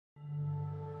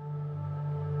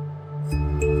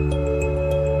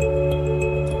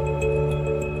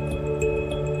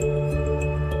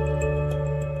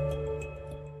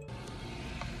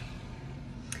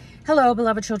Hello,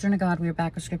 beloved children of God. We are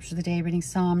back with Scripture of the Day, reading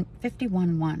Psalm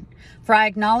 51:1. For I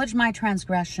acknowledge my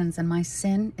transgressions, and my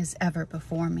sin is ever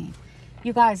before me.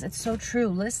 You guys, it's so true.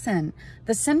 Listen,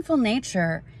 the sinful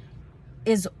nature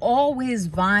is always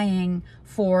vying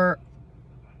for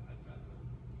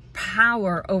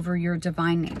power over your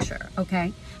divine nature,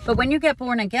 okay? But when you get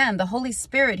born again, the Holy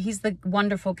Spirit, he's the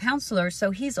wonderful counselor.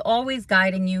 So he's always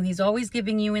guiding you. He's always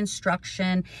giving you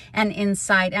instruction and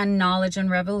insight and knowledge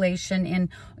and revelation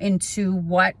into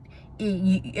what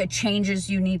changes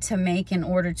you need to make in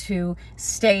order to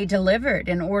stay delivered,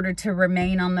 in order to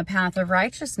remain on the path of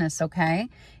righteousness, okay?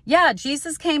 Yeah,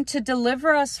 Jesus came to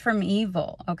deliver us from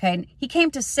evil, okay? He came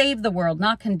to save the world,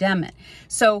 not condemn it.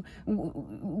 So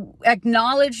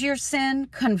acknowledge your sin,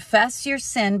 confess your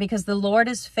sin, because the Lord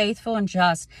is faithful and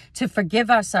just to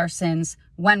forgive us our sins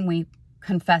when we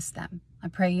confess them. I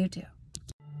pray you do.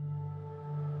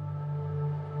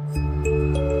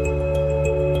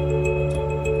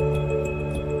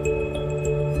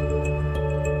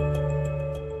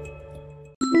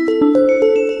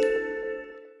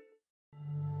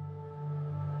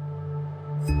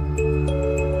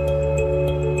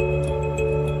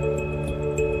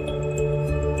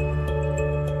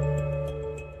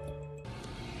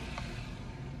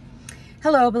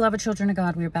 Hello, beloved children of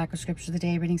God. We are back with Scripture of the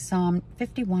Day, reading Psalm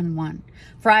 51:1.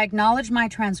 For I acknowledge my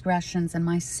transgressions, and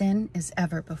my sin is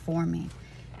ever before me.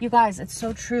 You guys, it's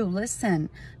so true. Listen,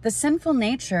 the sinful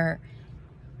nature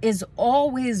is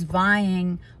always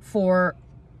vying for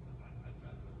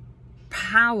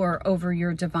power over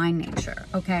your divine nature,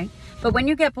 okay? But when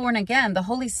you get born again, the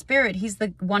Holy Spirit, he's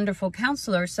the wonderful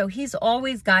counselor. So he's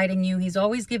always guiding you. He's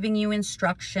always giving you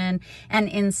instruction and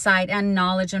insight and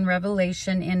knowledge and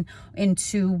revelation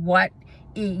into what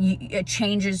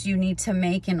changes you need to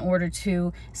make in order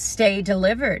to stay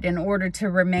delivered, in order to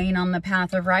remain on the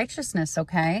path of righteousness,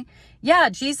 okay? Yeah,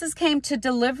 Jesus came to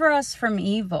deliver us from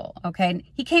evil, okay?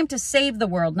 He came to save the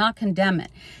world, not condemn it.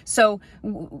 So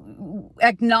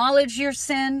acknowledge your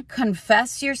sin,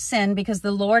 confess your sin, because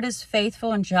the Lord is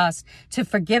faithful and just to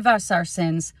forgive us our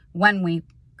sins when we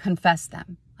confess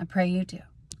them. I pray you do.